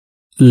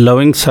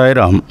Loving Sai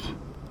Ram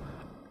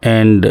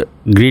and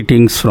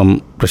greetings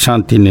from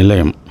Prashanti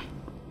Nilayam.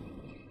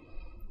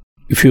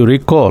 If you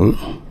recall,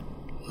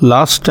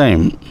 last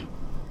time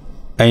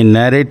I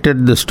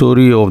narrated the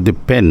story of the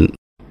pen,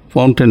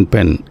 fountain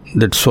pen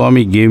that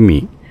Swami gave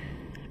me,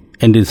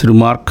 and his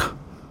remark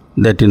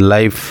that in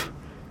life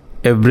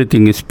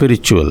everything is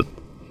spiritual.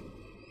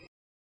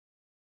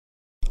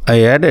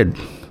 I added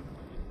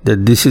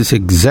that this is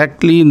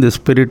exactly in the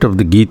spirit of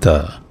the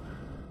Gita,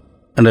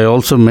 and I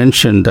also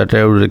mentioned that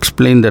I would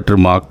explain that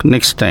remark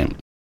next time.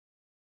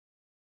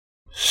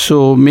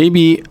 So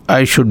maybe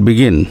I should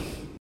begin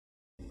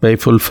by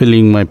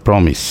fulfilling my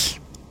promise.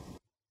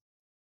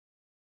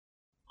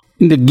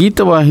 In the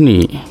Gita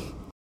Vahini,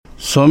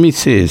 Swami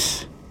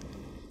says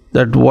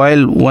that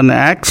while one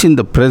acts in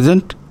the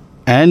present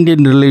and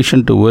in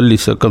relation to worldly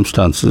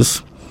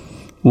circumstances,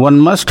 one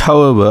must,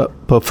 however,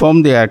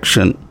 perform the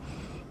action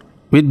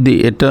with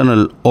the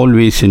eternal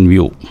always in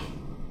view.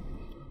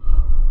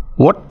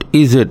 What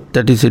is it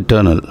that is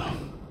eternal?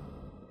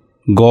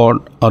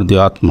 God or the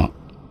Atma.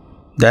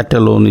 That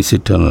alone is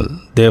eternal.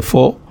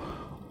 Therefore,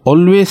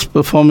 always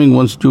performing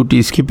one's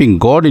duties, keeping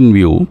God in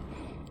view,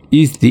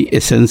 is the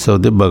essence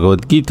of the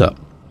Bhagavad Gita.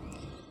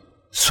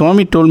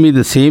 Swami told me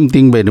the same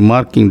thing by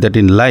remarking that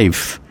in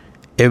life,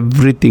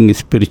 everything is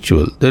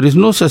spiritual. There is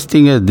no such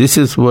thing as this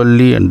is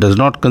worldly and does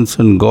not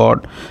concern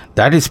God,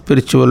 that is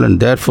spiritual and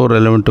therefore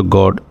relevant to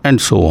God,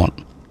 and so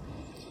on.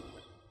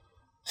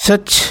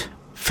 Such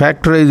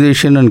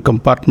factorization and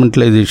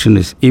compartmentalization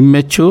is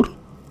immature,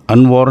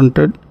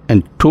 unwarranted,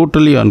 and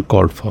totally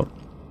uncalled for.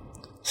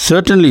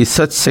 Certainly,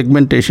 such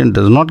segmentation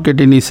does not get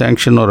any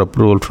sanction or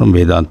approval from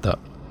Vedanta.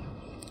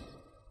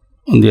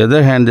 On the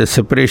other hand, the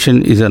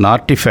separation is an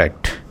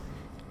artifact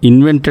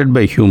invented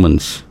by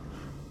humans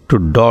to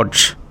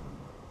dodge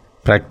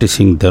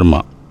practicing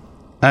dharma.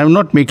 I am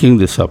not making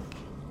this up.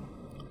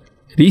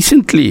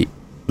 Recently,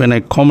 when I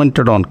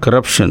commented on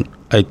corruption,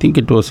 I think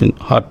it was in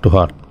Heart to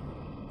Heart,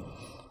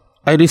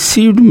 I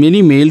received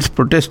many mails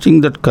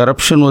protesting that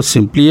corruption was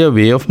simply a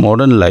way of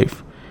modern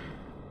life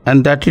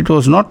and that it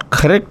was not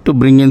correct to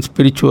bring in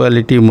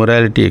spirituality,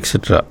 morality,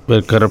 etc.,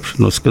 where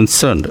corruption was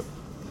concerned.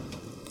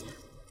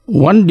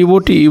 One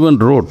devotee even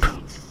wrote,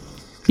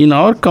 "In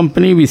our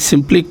company we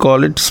simply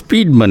call it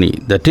speed money,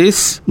 that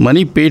is,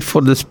 money paid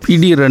for the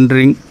speedy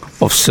rendering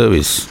of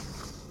service."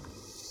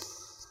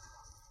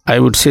 I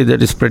would say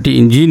that is pretty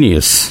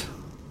ingenious,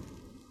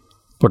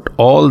 but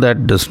all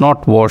that does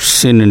not wash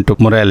sin into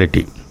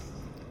morality.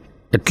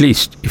 At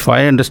least, if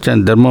I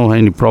understand Dharma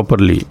Vahini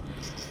properly,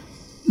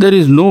 there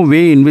is no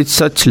way in which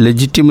such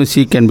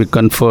legitimacy can be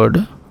conferred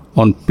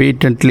on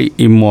patently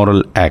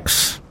immoral acts.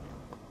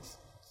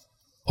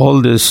 All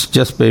this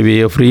just by way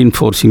of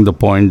reinforcing the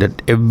point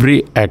that every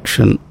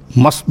action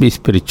must be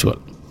spiritual.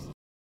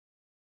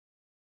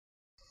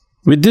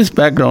 With this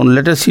background,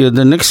 let us hear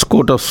the next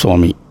quote of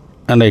Swami,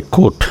 and I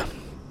quote,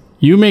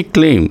 "You may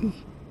claim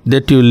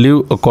that you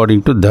live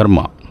according to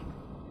Dharma,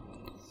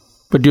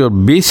 but your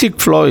basic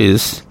flaw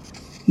is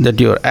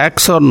that your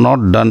acts are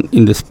not done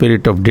in the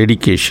spirit of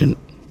dedication.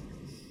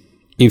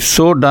 If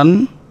so done,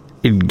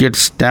 it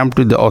gets stamped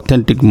with the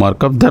authentic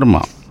mark of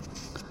Dharma."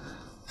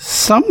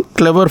 Some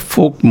clever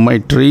folk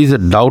might raise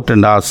a doubt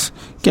and ask,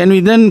 can we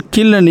then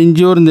kill and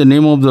injure in the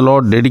name of the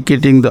Lord,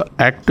 dedicating the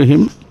act to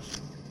Him?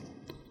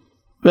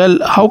 Well,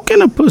 how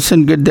can a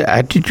person get the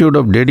attitude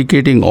of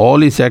dedicating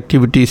all his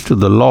activities to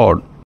the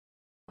Lord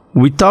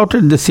without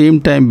at the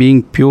same time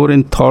being pure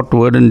in thought,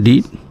 word and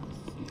deed?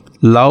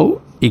 Love,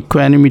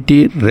 equanimity,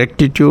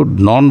 rectitude,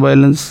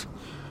 non-violence,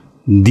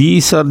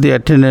 these are the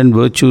attendant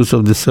virtues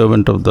of the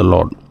servant of the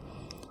Lord.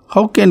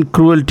 How can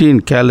cruelty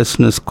and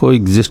carelessness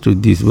coexist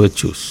with these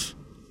virtues?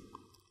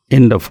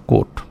 End of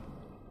quote.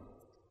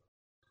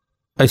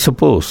 I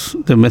suppose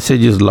the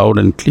message is loud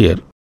and clear.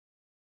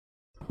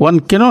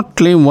 One cannot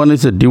claim one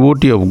is a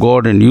devotee of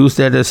God and use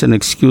that as an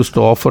excuse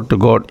to offer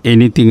to God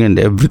anything and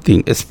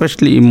everything,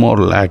 especially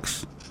immoral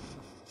acts.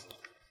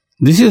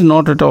 This is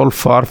not at all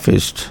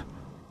far-fetched.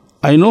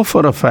 I know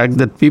for a fact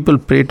that people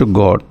pray to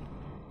God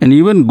and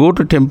even go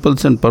to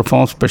temples and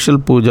perform special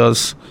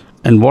pujas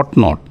and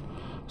whatnot,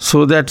 so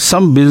that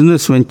some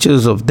business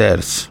ventures of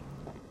theirs,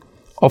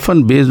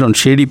 often based on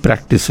shady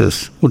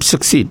practices, would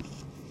succeed.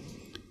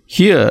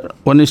 Here,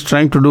 one is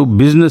trying to do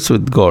business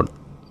with God.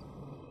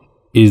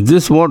 Is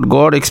this what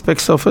God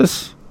expects of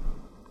us?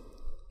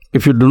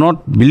 If you do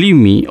not believe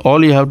me,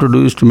 all you have to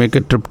do is to make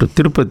a trip to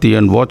Tirupati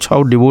and watch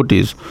how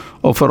devotees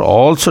offer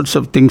all sorts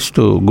of things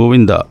to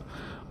Govinda,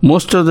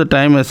 most of the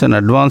time as an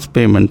advance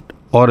payment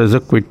or as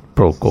a quid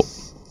pro quo.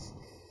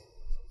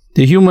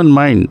 The human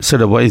mind,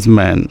 said a wise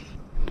man,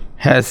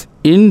 has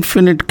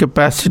infinite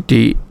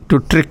capacity to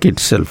trick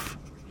itself.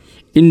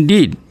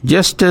 Indeed,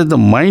 just as the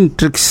mind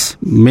tricks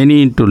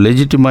many into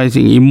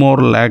legitimizing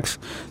immoral acts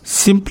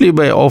simply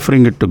by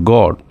offering it to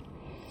God,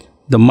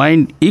 the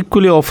mind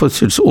equally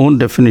offers its own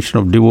definition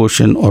of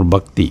devotion or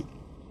bhakti.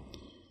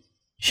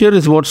 Here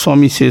is what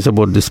Swami says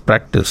about this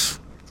practice.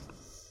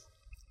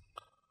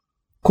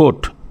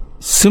 Quote,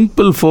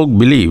 "Simple folk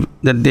believe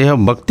that they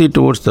have bhakti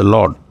towards the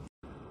Lord,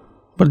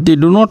 but they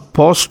do not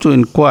pause to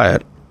inquire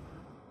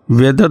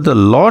whether the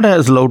Lord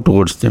has love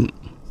towards them.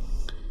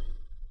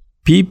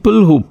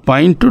 People who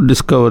pine to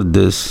discover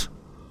this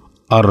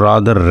are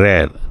rather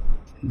rare.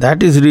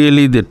 That is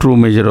really the true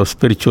measure of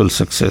spiritual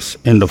success.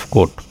 End of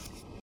quote.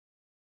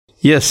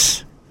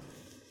 Yes,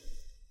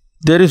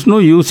 there is no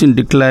use in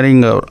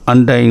declaring our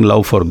undying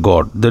love for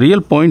God. The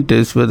real point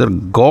is whether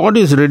God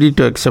is ready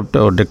to accept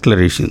our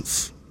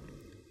declarations.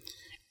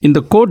 In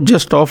the quote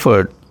just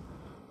offered,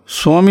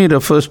 Swami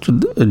refers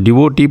to a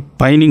devotee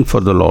pining for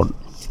the Lord.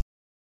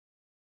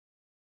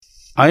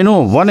 I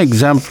know one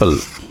example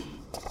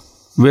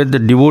where the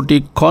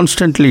devotee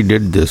constantly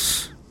did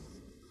this.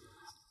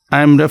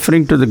 I am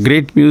referring to the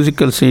great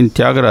musical saint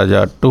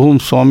Tyagaraja, to whom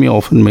Swami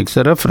often makes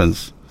a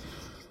reference.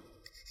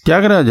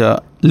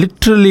 Tyagaraja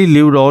literally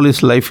lived all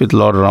his life with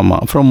Lord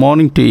Rama from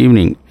morning to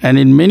evening, and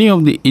in many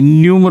of the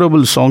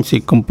innumerable songs he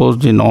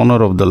composed in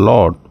honor of the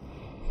Lord,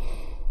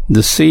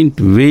 the saint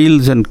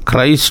wails and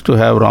cries to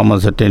have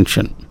Rama's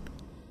attention.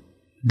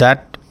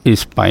 That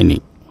is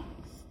pining.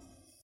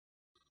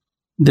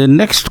 The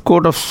next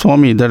quote of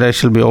Swami that I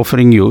shall be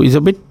offering you is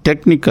a bit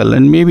technical,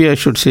 and maybe I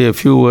should say a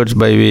few words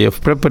by way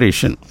of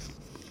preparation.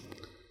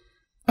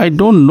 I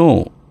don't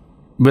know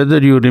whether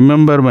you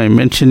remember my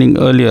mentioning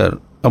earlier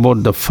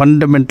about the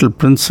fundamental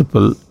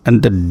principle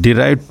and the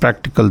derived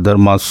practical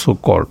dharmas, so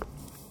called.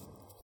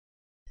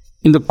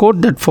 In the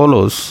quote that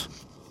follows,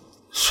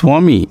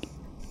 Swami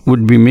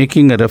would be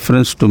making a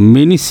reference to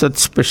many such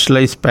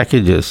specialized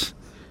packages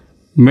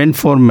meant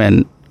for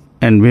men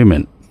and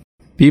women,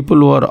 people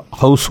who are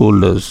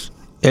householders,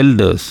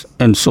 elders,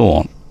 and so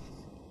on.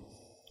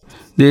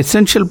 The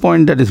essential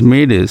point that is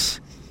made is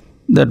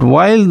that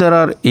while there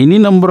are any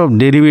number of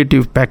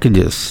derivative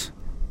packages,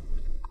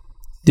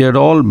 they had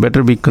all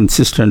better be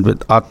consistent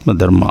with Atma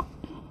Dharma.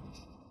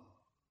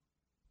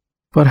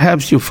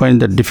 Perhaps you find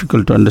that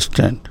difficult to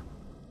understand.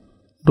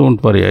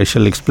 Don't worry, I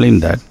shall explain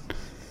that.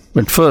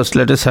 But first,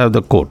 let us have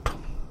the quote.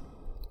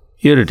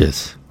 Here it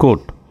is,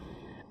 quote,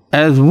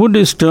 "As wood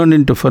is turned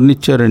into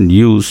furniture and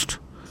used,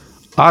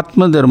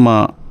 Atma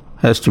Dharma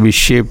has to be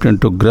shaped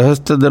into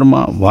Grahastha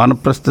Dharma,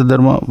 Vanaprastha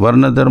Dharma,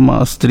 Varna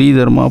Dharma, Stri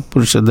Dharma,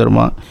 Purusha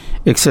Dharma,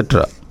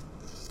 etc.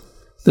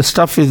 The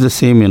stuff is the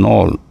same in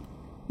all.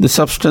 The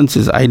substance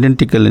is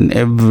identical in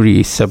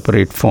every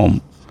separate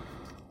form.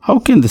 How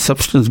can the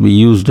substance be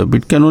used up?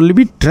 It can only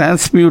be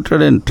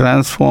transmuted and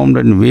transformed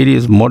and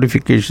various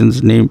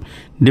modifications named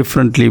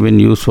differently when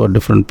used for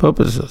different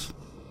purposes.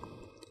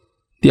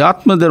 The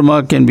Atma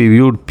Dharma can be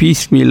viewed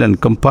piecemeal and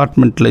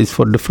compartmentalized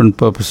for different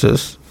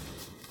purposes,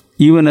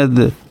 even as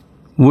the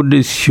wood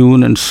is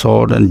hewn and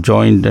sawed and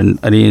joined and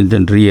arranged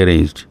and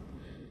rearranged.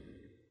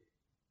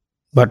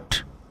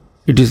 But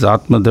it is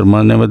Atma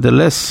Dharma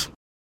nevertheless.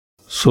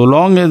 So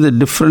long as the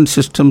different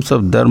systems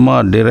of Dharma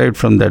are derived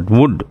from that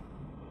wood,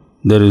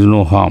 there is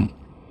no harm.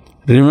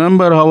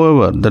 Remember,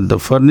 however, that the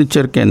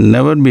furniture can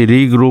never be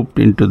regrouped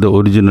into the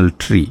original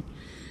tree.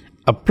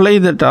 Apply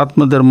that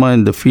Atma Dharma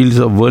in the fields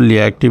of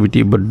worldly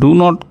activity, but do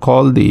not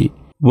call the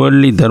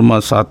worldly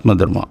dharmas Atma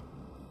Dharma.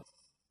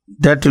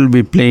 That will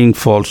be playing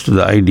false to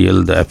the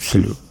ideal, the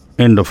absolute.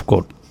 End of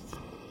quote.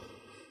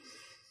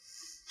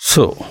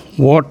 So,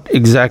 what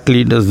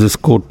exactly does this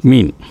quote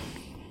mean?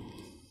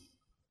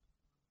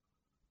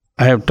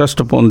 I have touched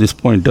upon this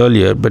point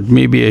earlier, but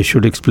maybe I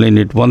should explain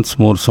it once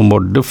more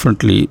somewhat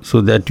differently so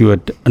that you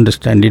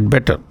understand it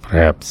better,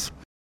 perhaps.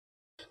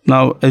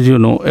 Now, as you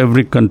know,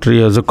 every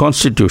country has a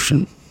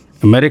constitution.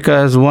 America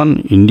has one,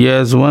 India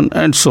has one,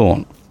 and so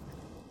on.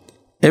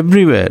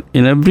 Everywhere,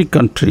 in every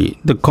country,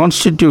 the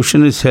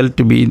constitution is held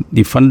to be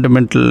the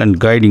fundamental and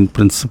guiding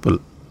principle.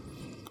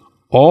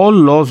 All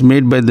laws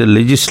made by the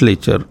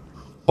legislature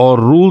or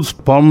rules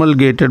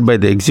promulgated by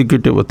the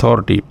executive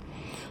authority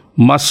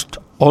must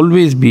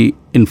always be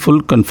in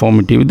full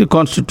conformity with the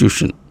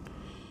constitution.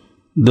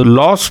 The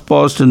laws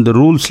passed and the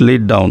rules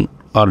laid down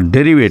are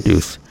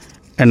derivatives,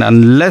 and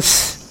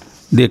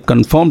unless they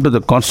conform to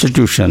the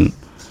constitution,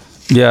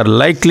 they are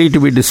likely to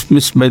be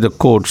dismissed by the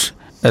courts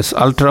as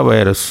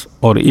ultra-virus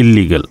or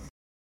illegal.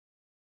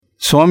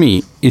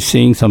 Swami is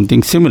saying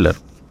something similar.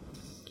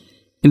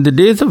 In the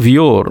days of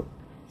yore,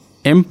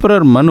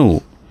 Emperor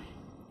Manu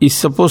is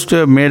supposed to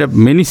have made up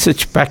many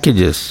such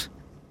packages,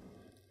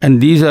 and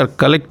these are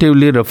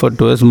collectively referred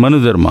to as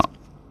Manu Dharma.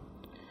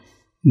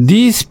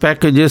 These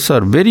packages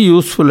are very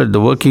useful at the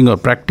working or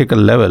practical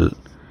level,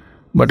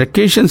 but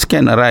occasions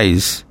can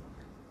arise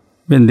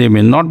when they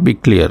may not be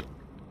clear.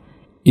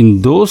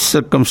 In those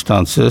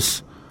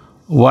circumstances,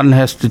 one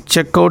has to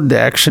check out the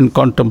action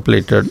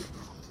contemplated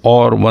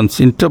or one's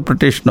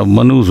interpretation of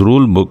Manu's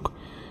rule book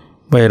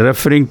by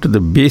referring to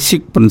the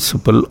basic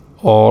principle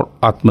or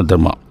Atma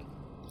Dharma.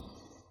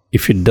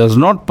 If it does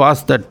not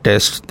pass that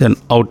test, then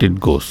out it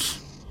goes.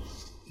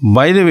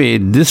 By the way,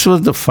 this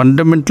was the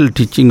fundamental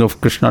teaching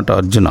of Krishna to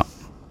Arjuna.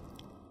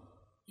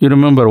 You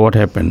remember what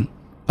happened?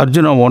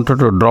 Arjuna wanted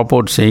to drop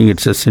out saying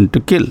it's a sin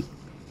to kill.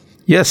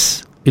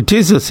 Yes, it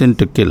is a sin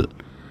to kill.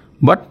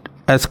 But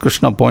as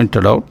Krishna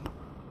pointed out,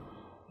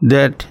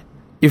 that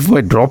If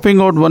by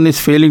dropping out one is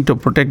failing to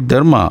protect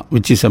dharma,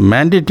 which is a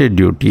mandated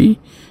duty,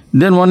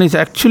 then one is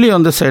actually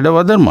on the side of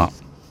adharma.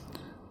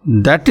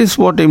 That is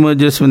what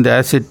emerges when the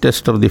acid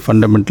test of the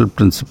fundamental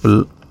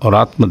principle or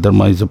Atma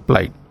Dharma is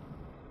applied.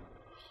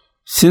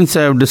 Since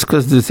I have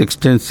discussed this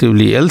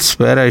extensively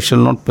elsewhere, I shall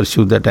not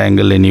pursue that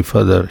angle any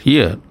further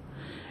here.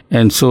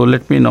 And so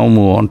let me now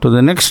move on to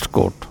the next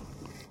quote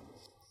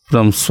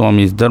from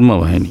Swami's Dharma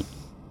Vahini.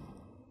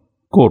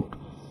 Quote,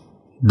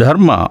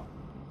 Dharma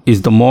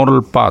is the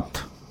moral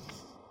path.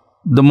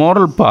 The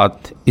moral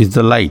path is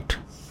the light.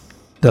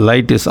 The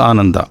light is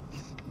Ananda.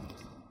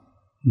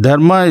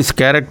 Dharma is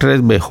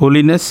characterized by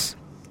holiness,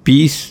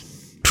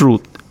 peace,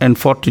 truth, and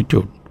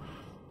fortitude.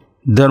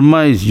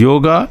 Dharma is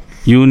yoga,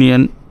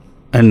 union,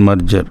 and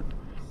merger.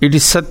 It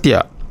is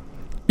Satya.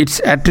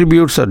 Its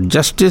attributes are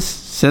justice,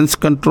 sense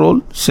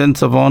control,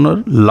 sense of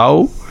honor,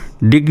 love,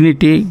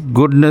 dignity,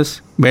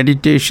 goodness,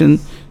 meditation,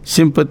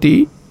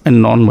 sympathy,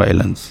 and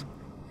non-violence.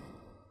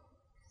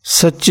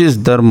 Such is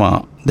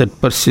Dharma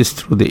that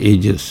persists through the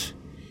ages.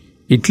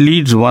 It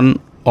leads one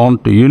on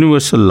to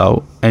universal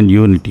love and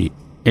unity.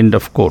 End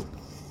of quote.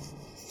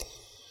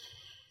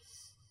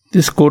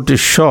 This quote is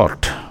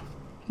short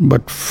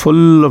but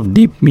full of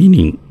deep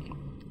meaning,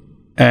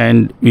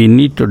 and we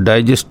need to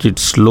digest it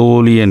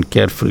slowly and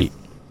carefully.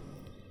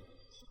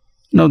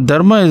 Now,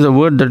 dharma is a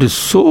word that is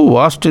so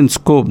vast in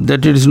scope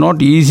that it is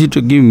not easy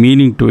to give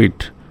meaning to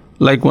it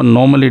like one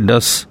normally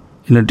does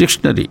in a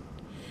dictionary.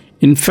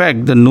 In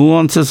fact, the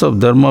nuances of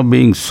dharma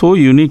being so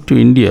unique to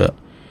India,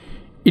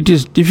 it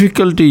is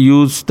difficult to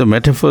use the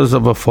metaphors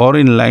of a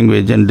foreign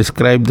language and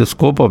describe the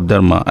scope of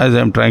dharma as I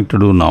am trying to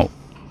do now.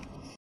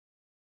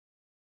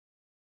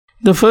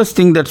 The first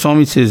thing that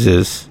Swami says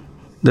is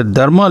that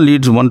dharma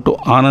leads one to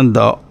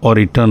ananda or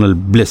eternal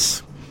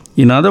bliss.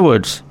 In other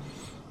words,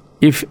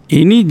 if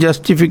any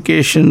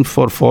justification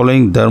for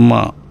following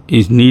dharma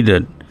is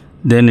needed,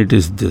 then it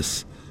is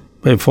this.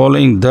 By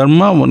following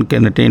dharma, one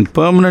can attain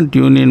permanent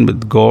union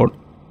with God,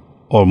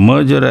 or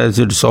merger as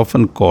it is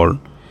often called,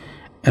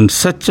 and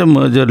such a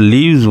merger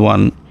leaves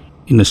one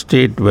in a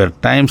state where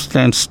time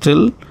stands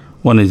still,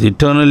 one is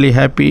eternally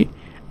happy,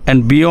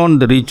 and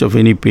beyond the reach of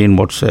any pain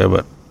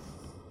whatsoever.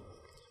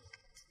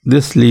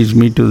 This leads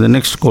me to the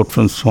next quote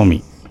from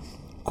Swami.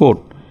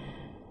 Quote,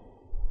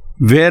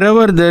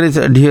 wherever there is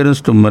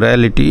adherence to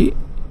morality,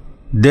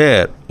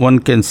 there one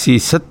can see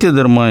Satya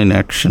Dharma in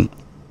action.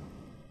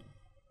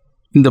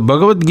 In the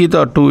Bhagavad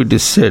Gita too it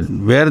is said,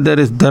 where there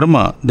is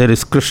Dharma, there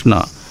is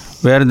Krishna.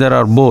 Where there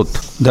are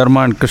both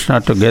Dharma and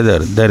Krishna together,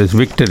 there is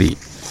victory.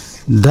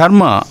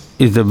 Dharma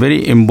is the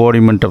very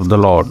embodiment of the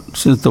Lord.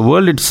 Since the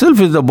world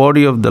itself is the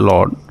body of the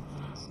Lord,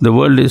 the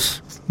world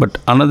is but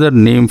another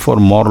name for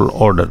moral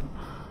order.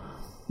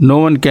 No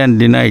one can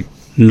deny it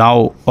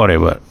now or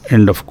ever.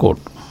 End of quote.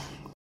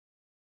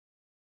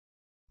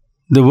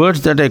 The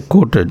words that I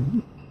quoted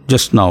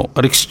just now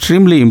are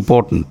extremely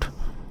important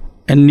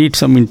and need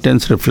some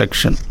intense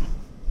reflection.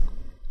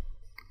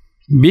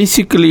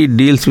 Basically, it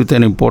deals with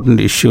an important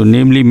issue,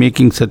 namely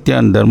making Satya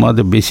and Dharma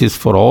the basis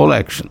for all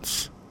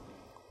actions.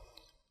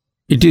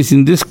 It is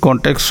in this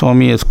context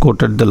Swami has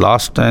quoted the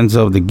last stanza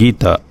of the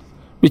Gita,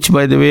 which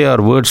by the way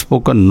are words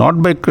spoken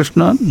not by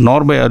Krishna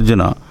nor by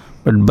Arjuna,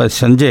 but by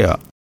Sanjaya,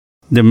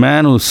 the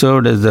man who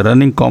served as the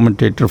running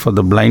commentator for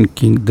the blind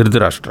king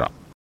Dhritarashtra.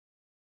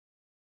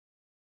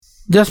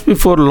 Just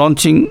before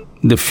launching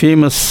the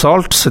famous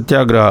Salt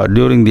Satyagraha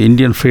during the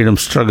Indian freedom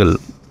struggle,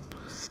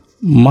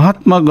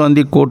 Mahatma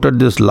Gandhi quoted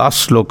this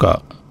last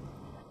sloka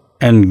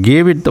and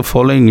gave it the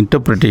following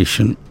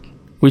interpretation,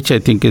 which I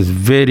think is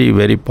very,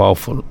 very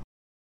powerful.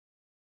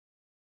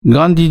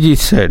 Gandhiji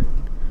said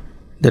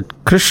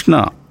that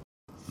Krishna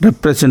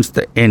represents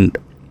the end,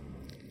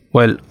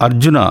 while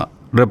Arjuna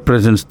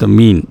represents the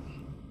mean.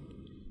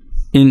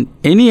 In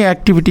any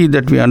activity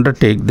that we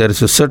undertake, there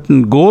is a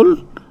certain goal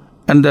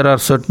and there are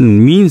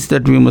certain means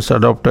that we must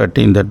adopt to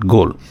attain that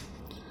goal.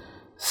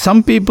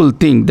 Some people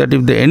think that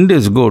if the end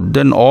is good,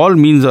 then all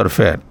means are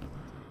fair.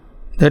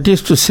 That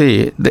is to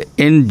say, the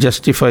end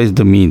justifies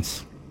the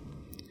means.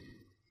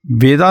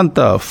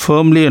 Vedanta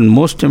firmly and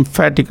most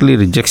emphatically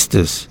rejects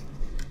this.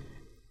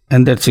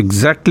 And that's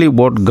exactly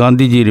what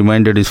Gandhiji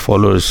reminded his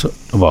followers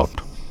about.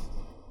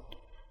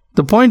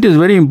 The point is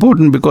very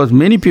important because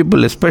many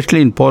people,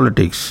 especially in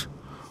politics,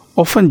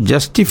 often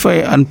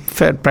justify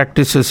unfair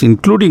practices,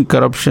 including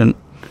corruption,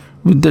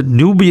 with the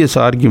dubious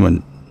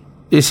argument.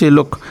 They say,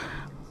 look,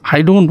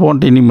 I don't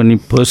want any money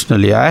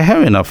personally, I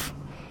have enough.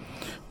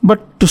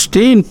 But to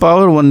stay in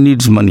power, one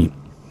needs money.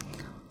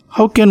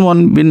 How can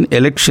one win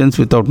elections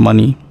without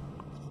money?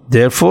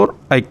 Therefore,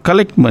 I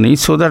collect money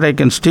so that I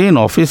can stay in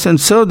office and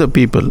serve the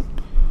people.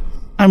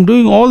 I'm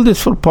doing all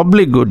this for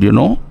public good,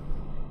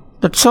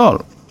 That's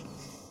all.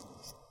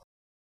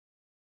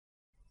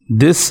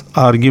 This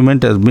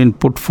argument has been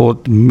put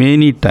forth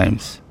many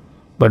times,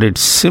 but it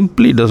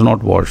simply does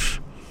not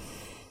wash.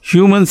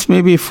 Humans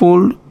may be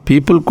fooled,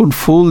 people could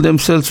fool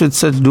themselves with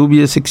such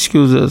dubious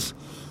excuses,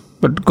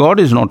 but God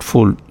is not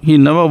fooled. He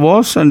never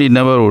was and He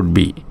never would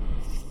be.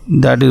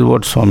 That is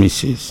what Swami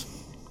says.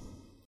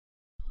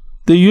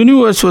 The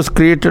universe was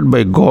created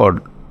by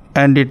God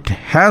and it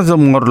has a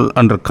moral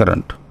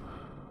undercurrent.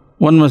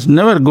 One must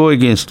never go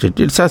against it.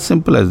 It's as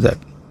simple as that.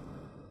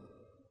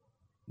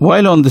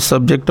 While on the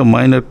subject of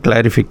minor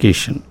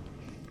clarification,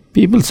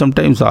 people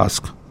sometimes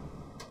ask,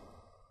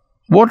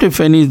 what if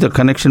any is the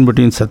connection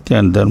between Satya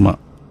and Dharma?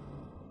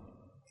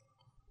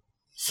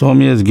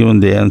 Swami has given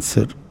the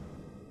answer.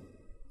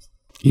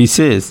 He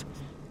says,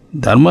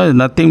 Dharma is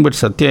nothing but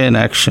Satya in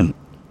action.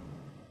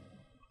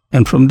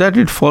 And from that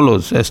it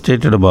follows, as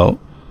stated above,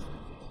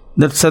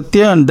 that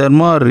Satya and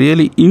Dharma are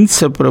really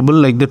inseparable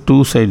like the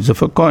two sides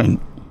of a coin.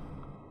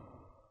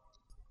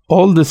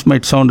 All this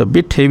might sound a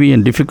bit heavy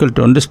and difficult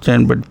to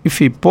understand, but if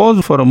we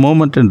pause for a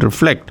moment and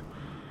reflect,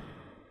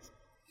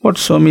 what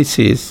Swami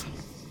says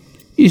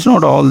is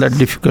not all that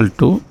difficult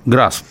to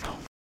grasp.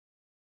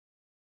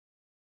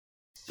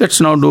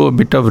 Let's now do a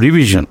bit of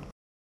revision.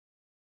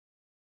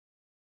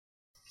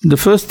 The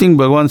first thing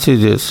Bhagavan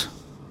says is,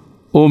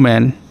 "O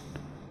man,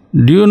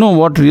 do you know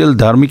what real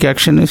dharmic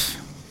action is?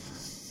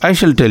 I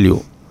shall tell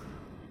you.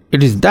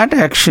 It is that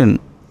action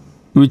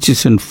which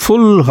is in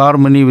full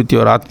harmony with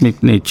your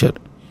Atmic nature.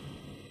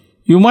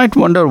 You might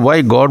wonder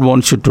why God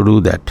wants you to do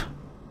that.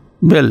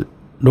 Well,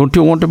 don't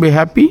you want to be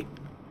happy?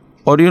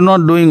 Or are you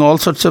not doing all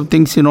sorts of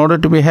things in order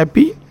to be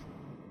happy?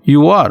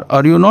 You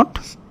are you not?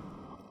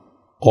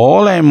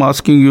 All I am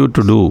asking you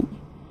to do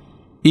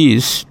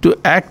is to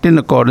act in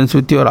accordance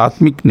with your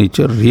Atmic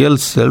nature, real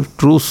self,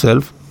 true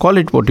self, call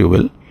it what you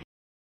will,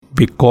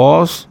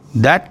 because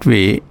that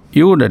way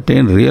you would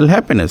attain real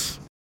happiness."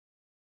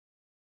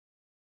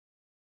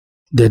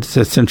 That's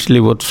essentially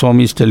what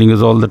Swami is telling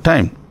us all the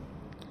time.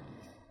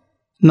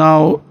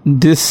 Now,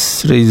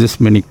 this raises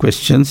many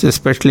questions,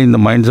 especially in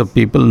the minds of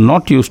people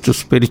not used to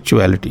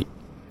spirituality.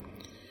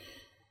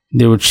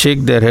 They would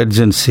shake their heads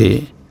and say,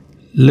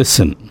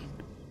 listen,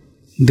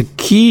 the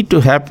key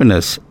to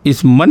happiness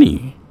is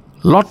money,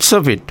 lots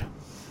of it.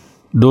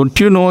 Don't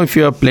you know if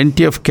you have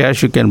plenty of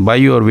cash, you can buy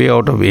your way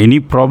out of any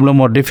problem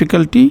or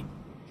difficulty?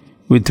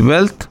 With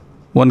wealth,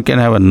 one can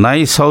have a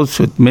nice house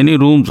with many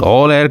rooms,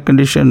 all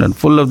air-conditioned and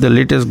full of the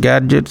latest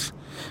gadgets,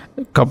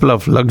 a couple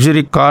of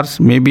luxury cars,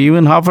 maybe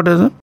even half a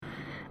dozen,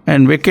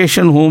 and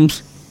vacation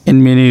homes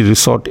in many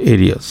resort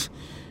areas.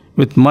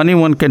 With money,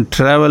 one can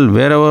travel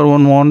wherever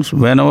one wants,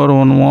 whenever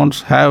one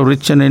wants, have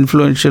rich and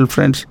influential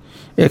friends,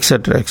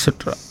 etc.,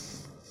 etc.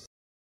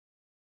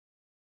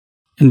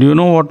 And do you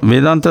know what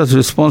Vedanta's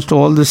response to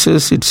all this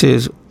is? It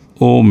says,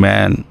 "Oh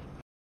man,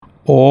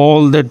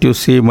 all that you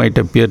say might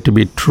appear to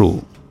be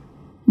true.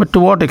 But to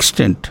what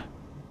extent?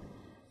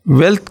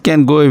 Wealth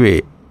can go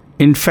away,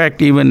 in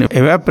fact even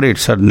evaporate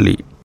suddenly.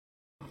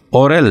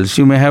 Or else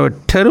you may have a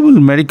terrible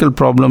medical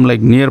problem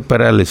like near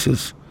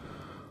paralysis.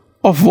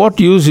 Of what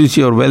use is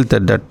your wealth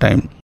at that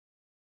time?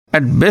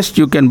 At best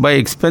you can buy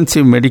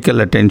expensive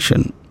medical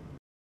attention.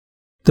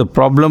 The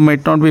problem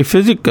might not be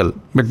physical,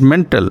 but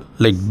mental,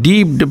 like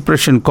deep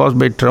depression caused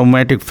by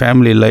traumatic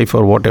family life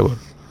or whatever.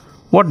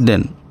 What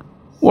then?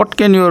 What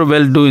can your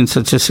wealth do in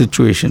such a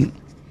situation?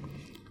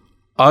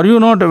 Are you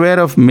not aware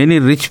of many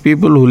rich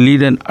people who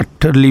lead an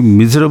utterly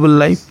miserable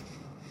life?"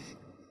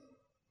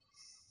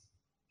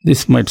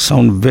 This might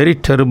sound very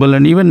terrible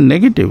and even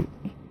negative.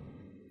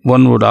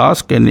 One would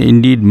ask, and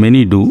indeed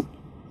many do,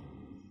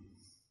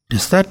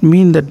 does that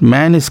mean that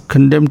man is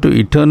condemned to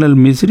eternal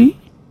misery?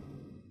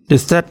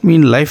 Does that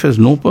mean life has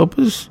no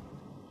purpose?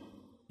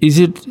 Is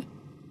it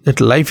that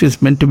life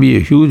is meant to be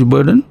a huge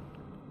burden?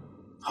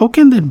 How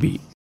can that be?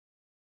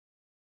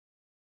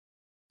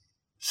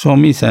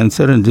 Swami's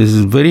answer, and this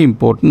is very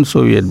important,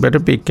 so we had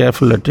better pay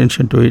careful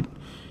attention to it.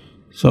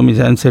 Swami's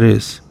answer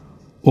is,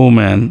 "Oh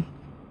man,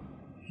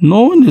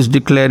 no one is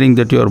declaring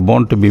that you are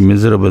born to be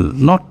miserable,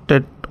 not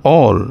at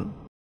all.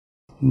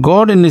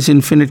 God in His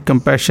infinite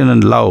compassion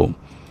and love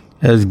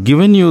has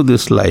given you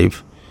this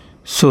life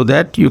so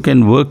that you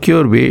can work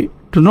your way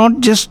to not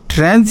just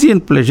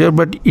transient pleasure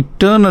but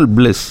eternal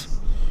bliss.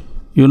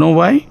 You know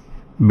why?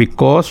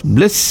 Because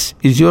bliss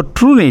is your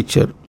true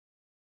nature.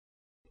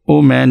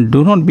 Oh man,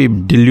 do not be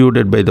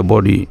deluded by the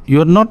body.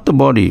 You are not the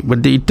body,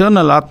 but the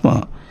eternal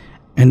Atma,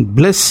 and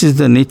bliss is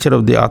the nature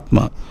of the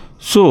Atma.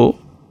 So,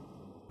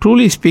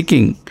 truly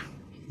speaking,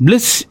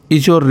 bliss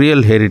is your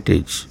real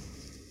heritage."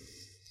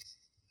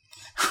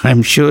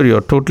 I'm sure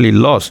you're totally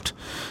lost.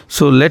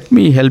 So let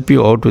me help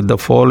you out with the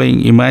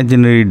following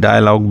imaginary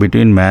dialogue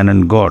between man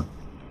and God.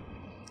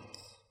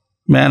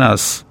 Man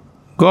asks,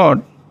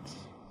 "God,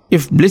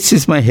 if bliss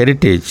is my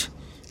heritage,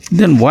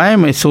 then why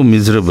am I so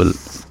miserable?"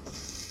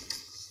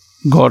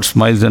 God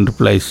smiles and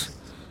replies,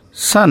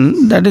 "Son,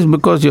 that is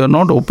because you are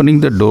not opening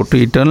the door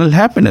to eternal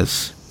happiness."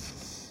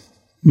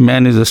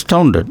 Man is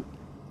astounded.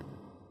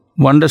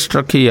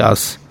 Wonderstruck, he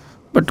asks,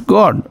 "But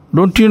God,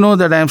 don't you know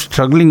that I am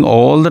struggling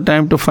all the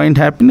time to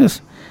find happiness?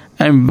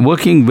 I am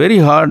working very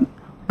hard,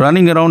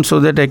 running around so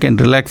that I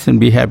can relax and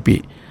be happy.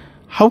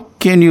 How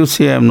can you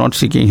say I am not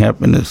seeking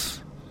happiness?"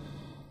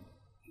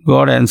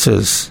 God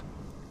answers,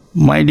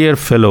 "My dear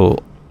fellow,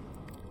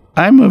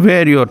 I am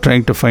aware you are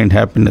trying to find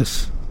happiness.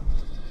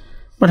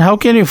 But how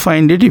can you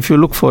find it if you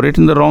look for it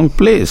in the wrong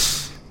place?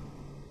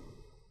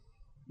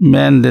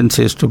 Man then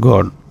says to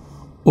God,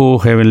 "O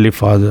Heavenly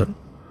Father,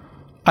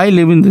 I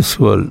live in this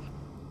world.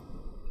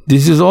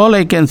 This is all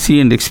I can see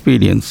and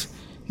experience.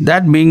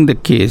 That being the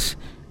case,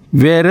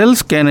 where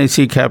else can I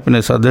seek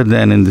happiness other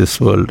than in this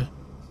world?"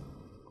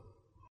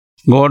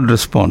 God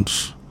responds,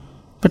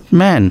 "But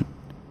man,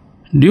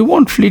 do you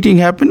want fleeting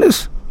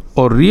happiness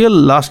or real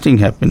lasting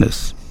happiness?"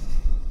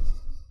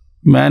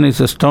 Man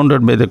is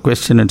astounded by the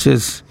question and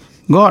says,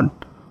 "God,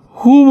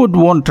 who would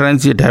want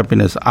transient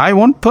happiness? I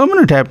want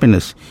permanent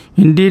happiness.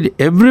 Indeed,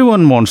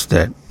 everyone wants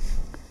that."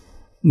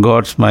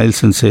 God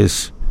smiles and says,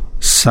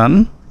 "Son,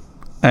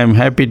 I am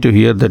happy to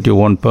hear that you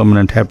want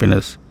permanent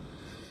happiness.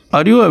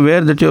 Are you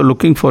aware that you are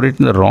looking for it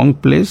in the wrong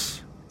place?"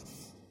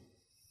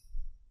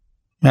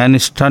 Man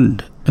is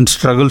stunned and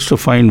struggles to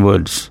find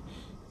words.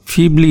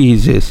 Feebly he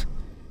says,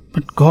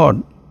 "But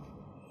God,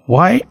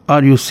 why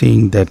are you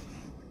saying that?"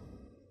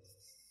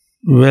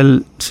 "Well,"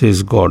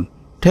 says God,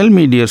 "tell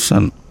me, dear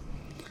son,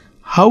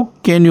 how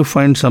can you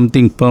find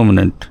something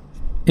permanent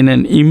in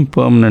an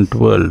impermanent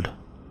world?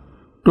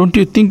 Don't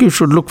you think you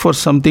should look for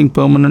something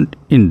permanent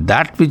in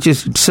that which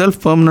is itself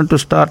permanent to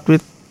start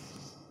with?"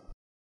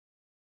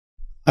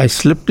 I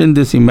slipped in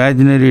this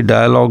imaginary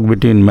dialogue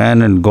between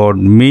man and God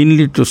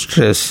mainly to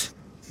stress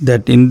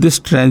that in this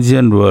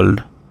transient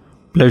world,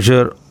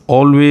 pleasure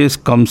always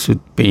comes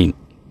with pain.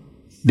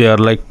 They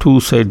are like two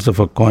sides of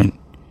a coin.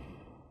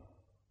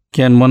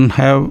 Can one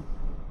have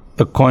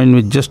a coin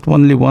with just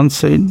only one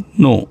side?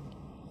 No.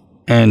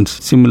 And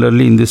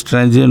similarly, in this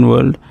transient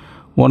world,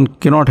 one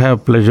cannot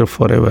have pleasure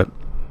forever.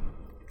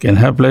 Can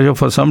have pleasure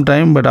for some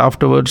time, but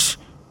afterwards,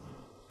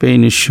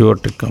 pain is sure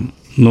to come.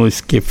 No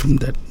escape from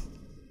that.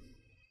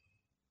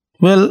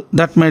 Well,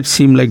 that might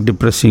seem like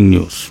depressing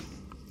news.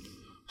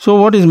 So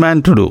what is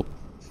man to do?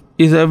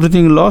 Is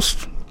everything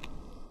lost?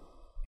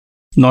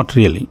 Not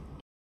really.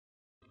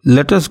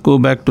 Let us go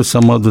back to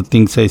some of the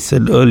things I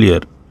said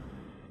earlier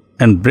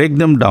and break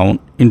them down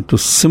into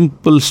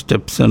simple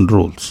steps and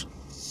rules.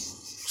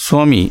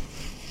 Swami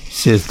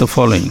says the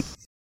following.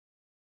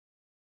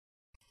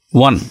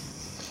 1.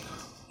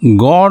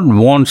 God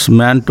wants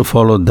man to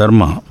follow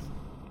Dharma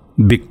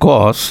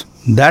because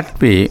that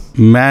way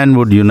man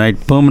would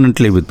unite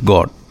permanently with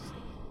God.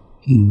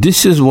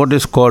 This is what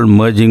is called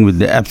merging with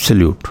the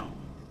Absolute.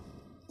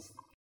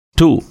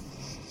 2.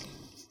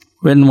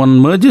 When one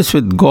merges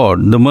with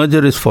God, the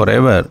merger is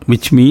forever,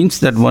 which means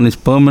that one is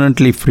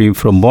permanently free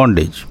from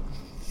bondage.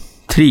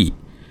 3.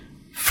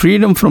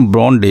 Freedom from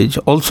bondage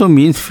also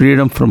means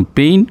freedom from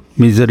pain,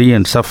 misery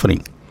and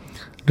suffering.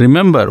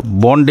 Remember,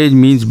 bondage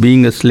means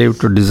being a slave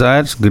to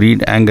desires,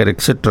 greed, anger,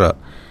 etc.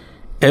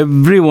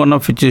 Every one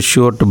of which is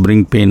sure to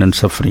bring pain and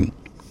suffering.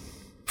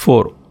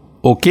 4.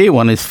 Okay,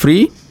 one is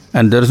free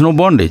and there is no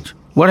bondage.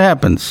 What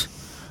happens?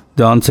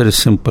 The answer is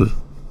simple.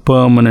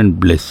 Permanent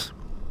bliss.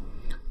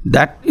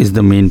 That is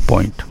the main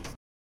point.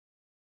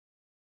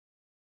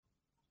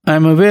 I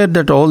am aware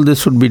that all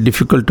this would be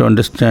difficult to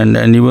understand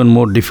and even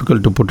more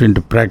difficult to put into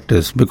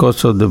practice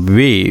because of the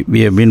way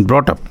we have been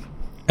brought up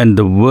and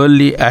the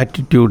worldly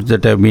attitudes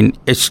that have been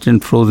etched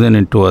and frozen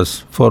into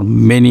us for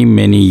many,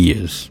 many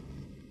years.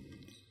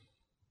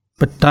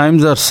 But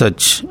times are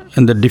such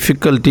and the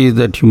difficulties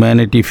that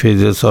humanity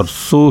faces are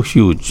so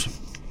huge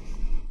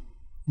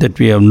that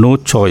we have no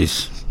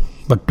choice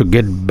but to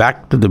get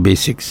back to the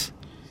basics.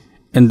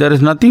 And there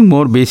is nothing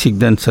more basic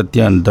than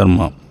Satya and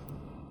Dharma.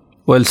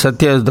 While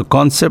Satya is the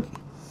concept,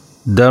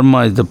 Dharma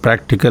is the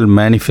practical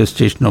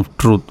manifestation of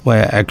truth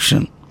via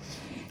action.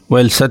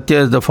 While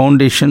Satya is the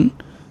foundation,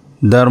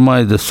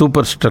 Dharma is the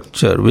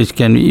superstructure which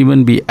can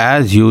even be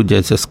as huge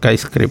as a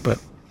skyscraper.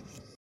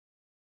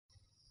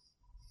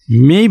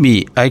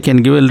 Maybe I can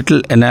give a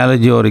little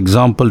analogy or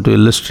example to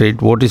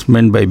illustrate what is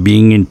meant by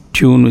being in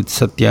tune with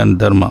Satya and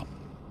Dharma.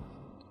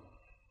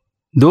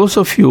 Those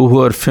of you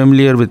who are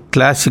familiar with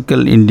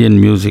classical Indian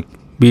music,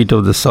 be it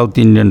of the South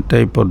Indian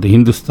type or the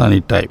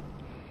Hindustani type,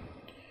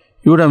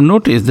 you would have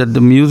noticed that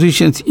the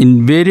musicians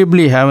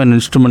invariably have an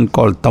instrument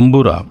called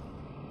tambura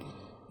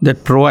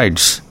that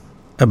provides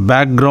a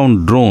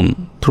background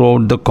drone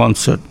throughout the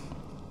concert.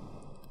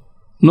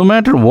 No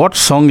matter what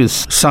song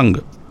is sung,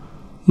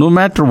 no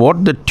matter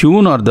what the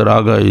tune or the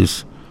raga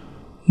is,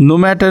 no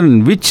matter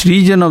in which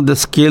region of the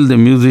scale the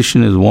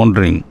musician is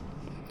wandering,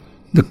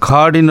 the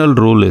cardinal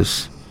rule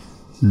is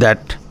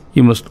that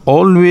he must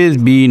always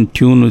be in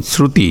tune with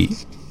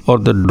Shruti or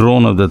the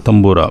drone of the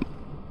tambura.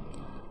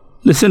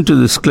 Listen to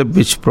this clip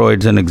which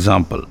provides an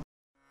example.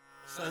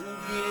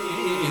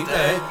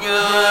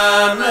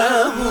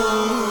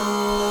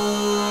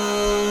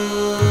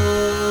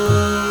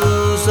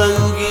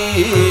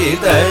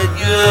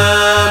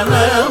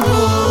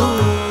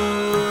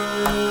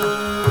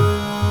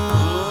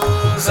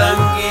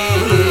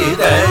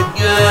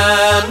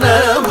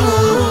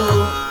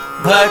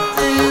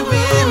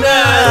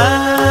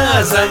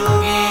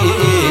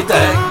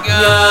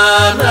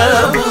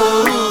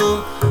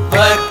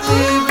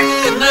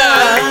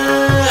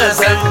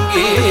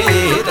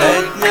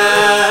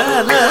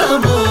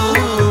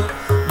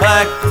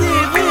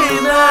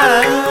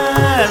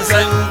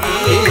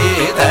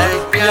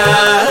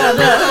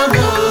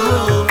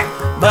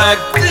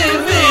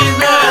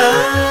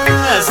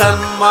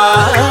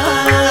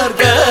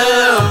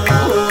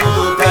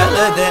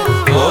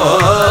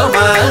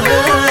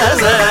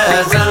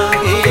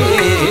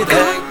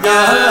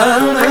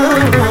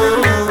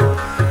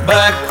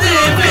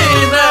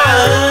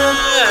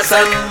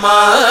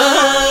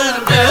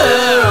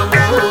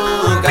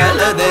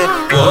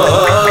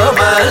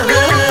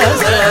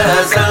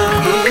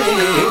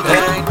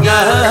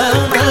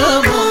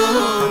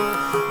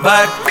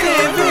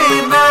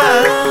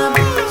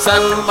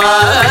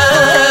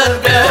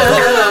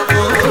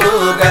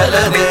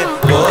 సన్మార్గముగలదే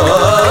oh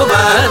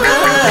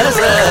Manasa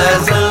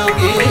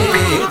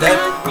Sangeetha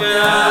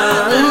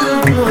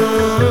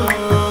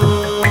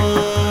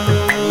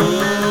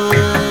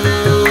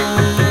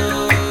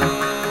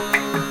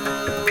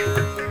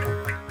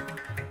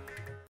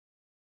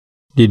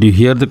Did you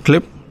hear the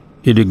clip?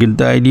 Did you get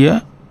the idea?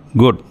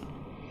 Good.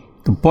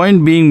 The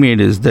point being made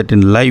is that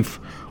in life,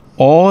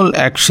 all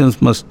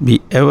actions must be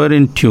ever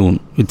in tune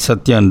with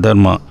Satya and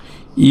Dharma,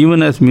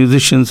 even as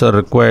musicians are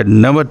required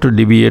never to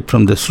deviate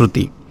from the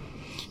Shruti.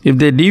 If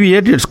they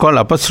deviate, it's called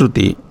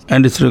Apashruti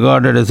and is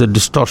regarded as a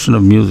distortion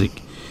of music.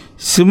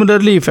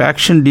 Similarly, if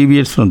action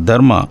deviates from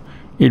Dharma,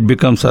 it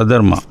becomes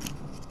Adharma.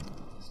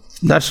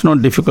 That's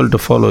not difficult to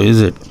follow,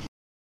 is it?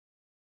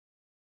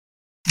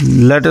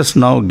 Let us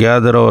now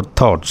gather our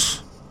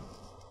thoughts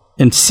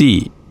and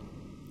see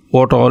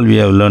what all we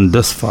have learned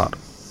thus far.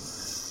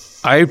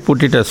 I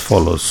put it as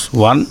follows.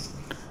 1.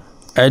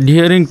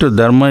 Adhering to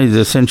Dharma is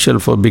essential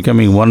for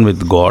becoming one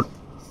with God.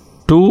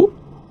 2.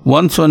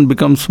 Once one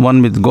becomes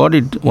one with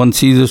God, one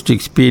ceases to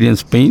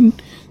experience pain,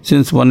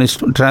 since one is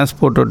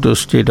transported to a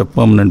state of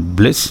permanent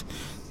bliss.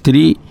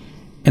 3.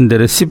 And the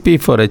recipe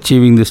for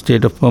achieving the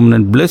state of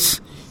permanent bliss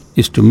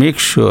is to make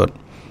sure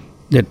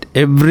that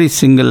every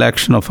single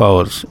action of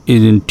ours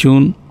is in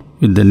tune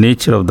with the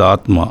nature of the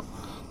Atma,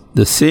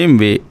 the same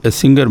way a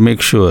singer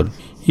makes sure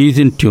he is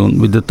in tune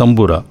with the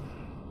tambura.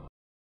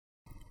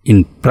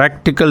 In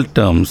practical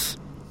terms,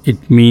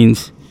 it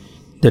means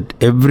that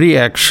every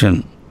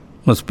action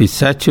must be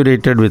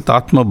saturated with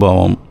Atma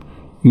Bhavam,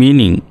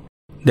 meaning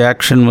the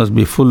action must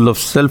be full of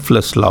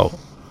selfless love,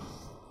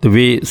 the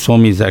way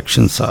Swami's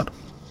actions are.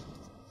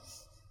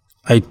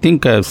 I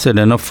think I have said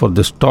enough for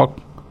this talk,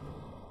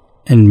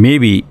 and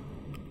maybe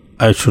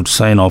I should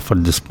sign off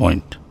at this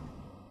point.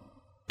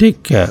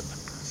 Take care.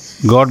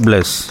 God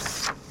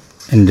bless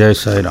and Jai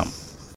Sai Ram.